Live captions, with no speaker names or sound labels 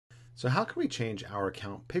So how can we change our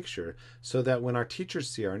account picture so that when our teachers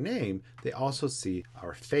see our name, they also see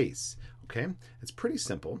our face? Okay, it's pretty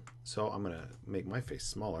simple. So I'm going to make my face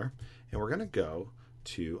smaller, and we're going to go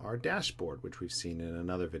to our dashboard, which we've seen in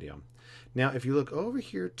another video. Now, if you look over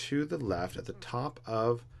here to the left at the top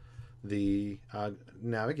of the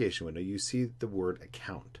navigation window, you see the word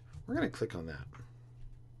account. We're going to click on that.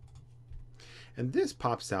 And this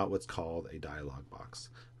pops out what's called a dialog box,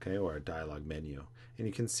 okay, or a dialog menu. And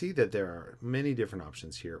you can see that there are many different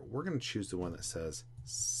options here. We're going to choose the one that says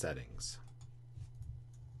settings.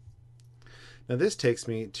 Now this takes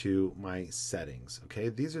me to my settings. Okay,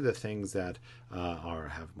 these are the things that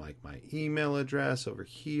have like my email address over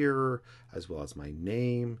here, as well as my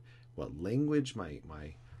name, what language my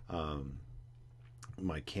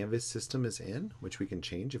Canvas system is in, which we can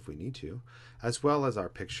change if we need to, as well as our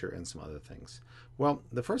picture and some other things. Well,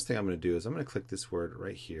 the first thing I'm going to do is I'm going to click this word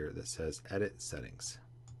right here that says Edit Settings.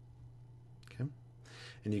 Okay,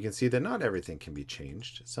 and you can see that not everything can be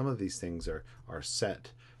changed. Some of these things are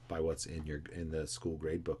set by what's in the school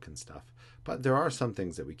grade book and stuff, but there are some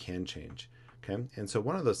things that we can change. Okay, and so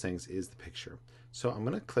one of those things is the picture. So I'm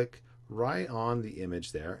going to click right on the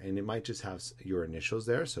image there, and it might just have your initials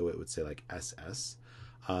there, so it would say like SS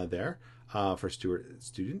there for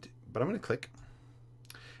student, but I'm going to click,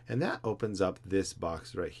 and that opens up this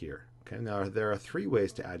box right here. Okay, now there are 3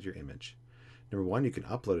 ways to add your image. Number 1, you can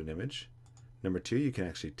upload an image. Number 2, you can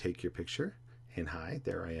actually take your picture, and hi,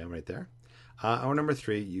 there I am right there. Or number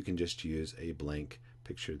 3, you can just use a blank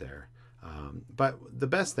picture there. But the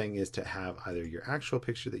best thing is to have either your actual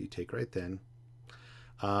picture that you take right then,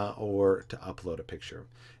 or to upload a picture.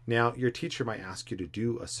 Now, your teacher might ask you to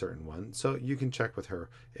do a certain one, so you can check with her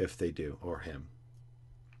if they do, or him.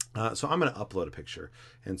 So I'm going to upload a picture.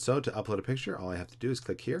 And so to upload a picture, all I have to do is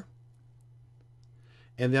click here.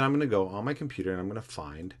 And then I'm going to go on my computer and I'm going to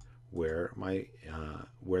find where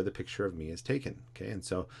the picture of me is taken. Okay, and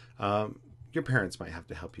so your parents might have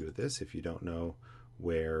to help you with this if you don't know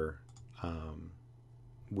where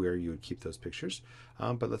you would keep those pictures.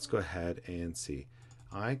 But let's go ahead and see.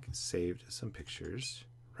 I saved some pictures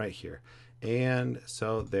right here. And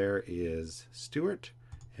so there is Stuart,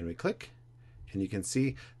 and we click, and you can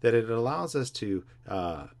see that it allows us to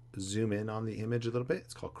zoom in on the image a little bit.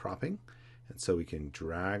 It's called cropping. And so we can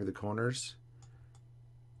drag the corners.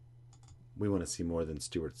 We want to see more than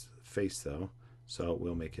Stuart's face though. So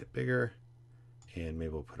we'll make it bigger, and maybe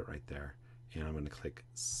we'll put it right there. And I'm going to click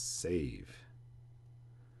Save.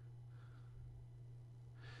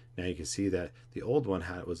 Now you can see that the old one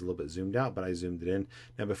was a little bit zoomed out, but I zoomed it in.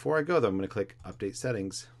 Now before I go though, I'm going to click Update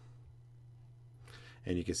Settings.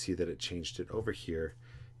 And you can see that it changed it over here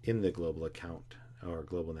in the global account or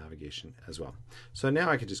global navigation as well. So now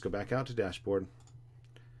I can just go back out to dashboard,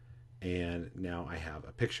 and now I have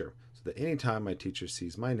a picture so that anytime my teacher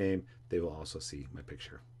sees my name, they will also see my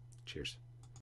picture. Cheers.